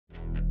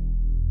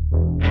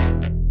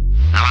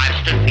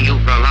stood for you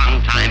for a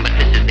long time, but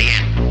this is the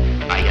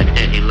end. By your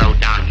dirty,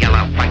 low-down,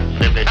 yellow,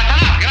 white-livered...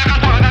 That's enough! You're not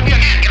gonna talk about me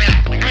again!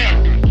 Come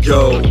here!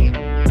 Yo,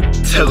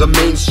 tell a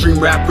mainstream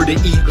rapper to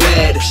eat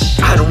lead.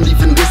 I don't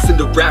even listen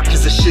to rap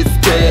cause the shit's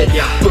dead.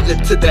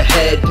 Bullet to the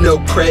head, no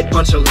cred,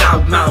 bunch of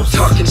loudmouths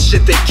talking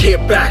shit they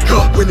can't back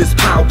up when it's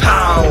pow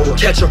pow.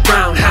 Catch a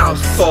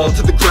roundhouse, fall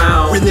to the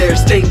ground when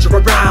there's danger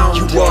around.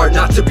 You are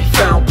not to be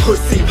found,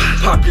 pussy.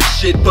 Pop your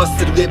shit,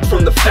 busted lip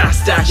from the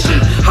fast action.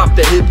 Hop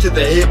the hip to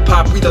the hip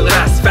hop, we the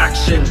last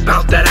faction.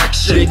 Bout that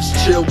action,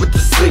 bitch, chill with the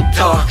slick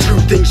talk. True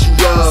things you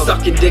love,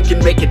 sucking dick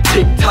and making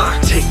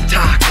TikTok.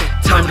 TikTok.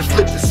 Time to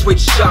flip the switch,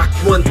 shock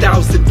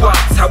 1,000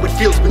 watts. How it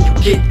feels when you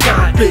get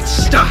got. Bitch,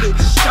 stop.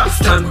 It's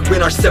time we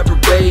went our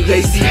separate ways.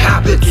 Lazy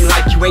habit, looking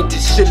like you ain't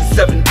did shit in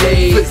 7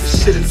 days. Flip the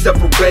shit in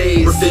separate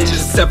ways. Revenge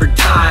is severed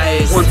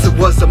ties. Once it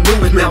was a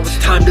movement, now it's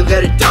time to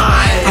let it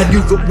die. I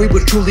knew that we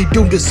were truly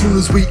doomed as soon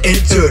as we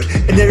entered.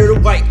 And then the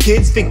white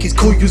kids think it's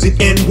cool using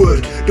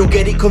N-word. Don't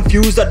get it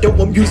confused, I don't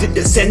want music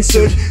that's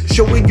censored.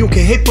 Showing you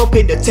can hip-hop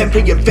in a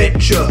temporary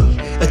adventure.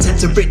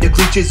 Attempt to break the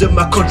glitches of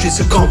my conscious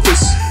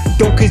circumference.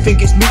 Donkeys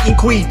think it's meat and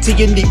queen,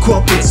 tea and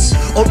crumpets.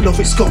 Up north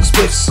it's skunk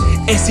spliffs,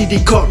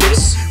 SCD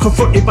cutlets.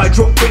 Confronted by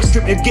drop bricks,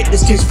 stripped and get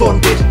this team's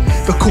funded.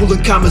 For cool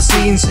and calmer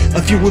scenes,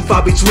 a few and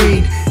far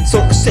between.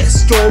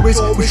 Success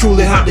stories, we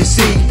truly have to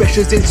see.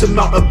 Pressures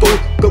insurmountable,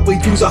 but we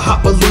use our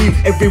heart believe.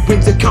 Every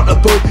win's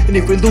accountable, and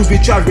if we lose we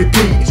try to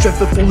repeat.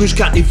 Strength of foolish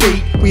can't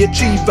defeat, we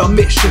achieve our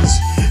missions.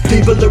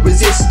 Feeble the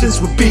resistance,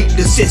 we beat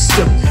the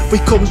system. We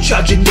come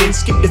charging in,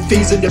 skip the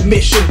fees and the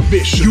mission.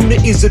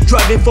 Unit is the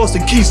driving force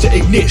and keys to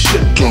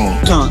ignition.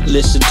 Can't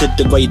listen to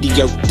the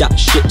radio, that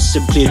shit's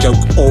simply a joke.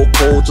 All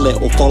called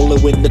little,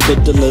 following the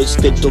fiddlers,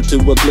 fiddle to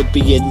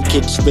oblivion.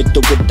 Kids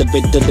riddle with the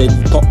riddling.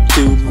 Pop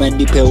too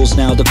many pills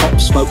now, the pop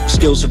smoke.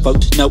 Skills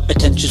revoked, no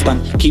attention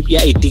span. Keep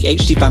your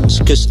ADHD fans,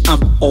 cause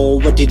I'm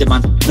already the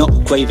man.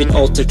 Not craving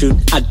autotune,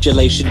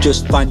 adulation,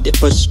 just find it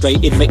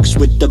frustrating. Mixed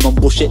with the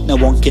mumble shit, no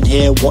one can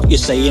hear what you're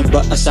saying.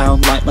 But I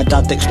sound like my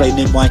dad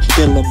explaining why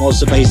Dylan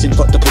was amazing.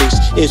 But the police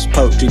is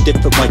poetry,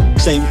 different way.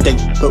 Same thing,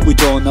 but we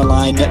drawn a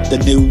line at the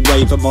new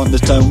wave. I'm on the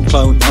tone,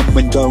 clone,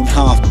 humming drone.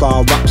 Half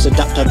bar raps,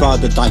 adapt, I'd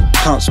rather die.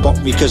 Can't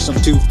spot me cause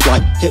I'm too fly.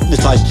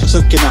 Hypnotized,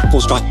 sucking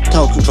apples dry.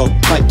 Tell control,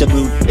 like the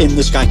moon in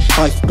the sky.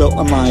 Life built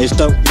on lies,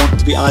 don't want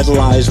to be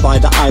idolized by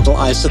the idle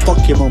eyes. So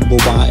fuck your mumble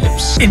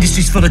vibes.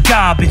 Industry's full of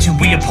garbage and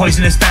we are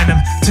poisonous venom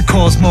to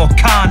cause more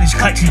carnage.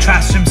 Collecting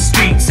trash from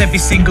streets every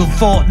single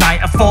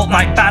fortnight. A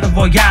fortnight battle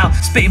royale,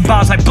 spitting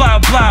bars like blah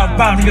blah,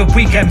 rounding up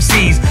weak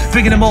MCs,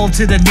 bringing them all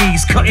to the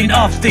knees, cutting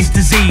off this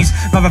disease.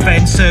 My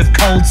revenge served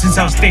cold since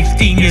I was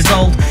 15 years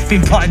old.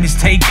 Been plotting this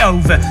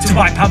takeover to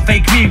wipe out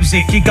fake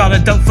music. You gotta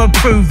don't for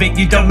prove it,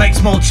 you don't make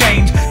small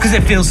change cause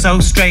it feels so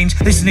strange.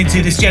 Listening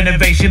to this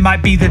generation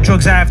might be the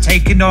drugs I have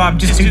taken, or I'm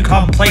just too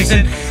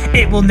complacent.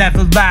 It will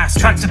never last.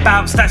 Tracks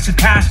about stacks of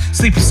cash,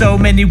 sleep with so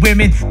many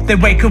women they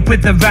wake up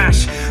with a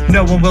rash.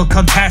 No one will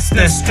contest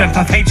the strength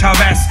of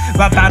HRS.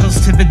 Rap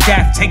battles to the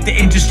death, take the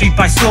industry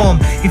by storm.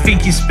 You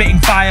think you're spitting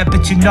fire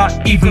but you're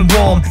not even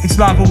warm. It's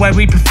lava where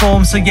we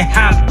perform, so you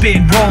have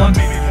been warned.